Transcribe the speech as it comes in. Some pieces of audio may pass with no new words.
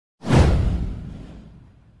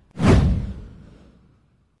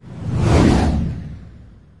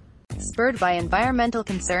spurred by environmental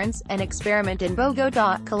concerns, an experiment in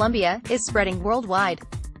Bogotá, Colombia, is spreading worldwide.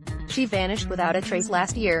 She vanished without a trace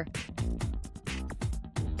last year.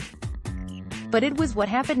 But it was what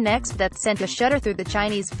happened next that sent a shudder through the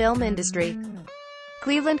Chinese film industry.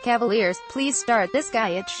 Cleveland Cavaliers, please start this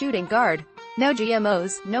guy at shooting guard. No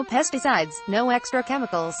GMOs, no pesticides, no extra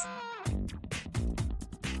chemicals.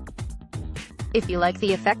 If you like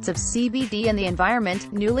the effects of CBD and the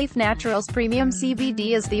environment, New Leaf Naturals Premium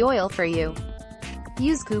CBD is the oil for you.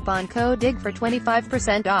 Use coupon code DIG for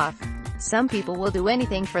 25% off. Some people will do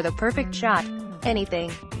anything for the perfect shot. Anything.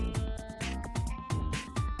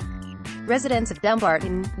 Residents of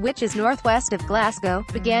Dumbarton, which is northwest of Glasgow,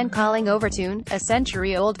 began calling Overtoun, a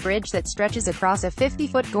century-old bridge that stretches across a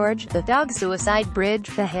 50-foot gorge, the Dog Suicide Bridge.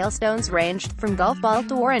 The hailstones ranged from golf ball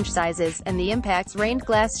to orange sizes, and the impacts rained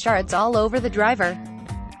glass shards all over the driver.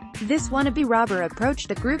 This wannabe robber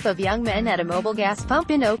approached a group of young men at a mobile gas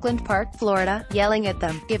pump in Oakland Park, Florida, yelling at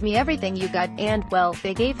them, "Give me everything you got," and, well,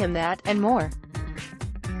 they gave him that, and more.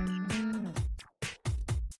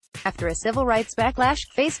 After a civil rights backlash,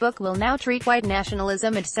 Facebook will now treat white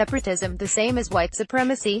nationalism and separatism the same as white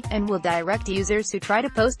supremacy, and will direct users who try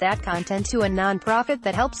to post that content to a non-profit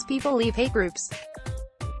that helps people leave hate groups.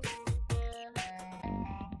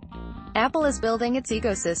 Apple is building its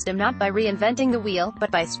ecosystem not by reinventing the wheel,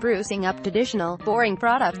 but by sprucing up traditional, boring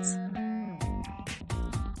products.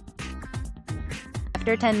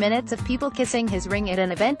 After 10 minutes of people kissing his ring at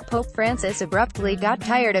an event, Pope Francis abruptly got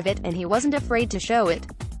tired of it, and he wasn't afraid to show it.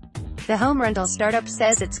 The home rental startup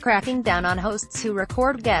says it's cracking down on hosts who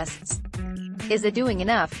record guests. Is it doing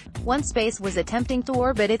enough? OneSpace was attempting to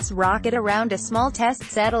orbit its rocket around a small test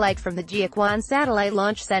satellite from the Jiuquan Satellite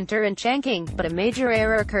Launch Center in Changqing, but a major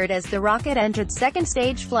error occurred as the rocket entered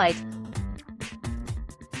second-stage flight.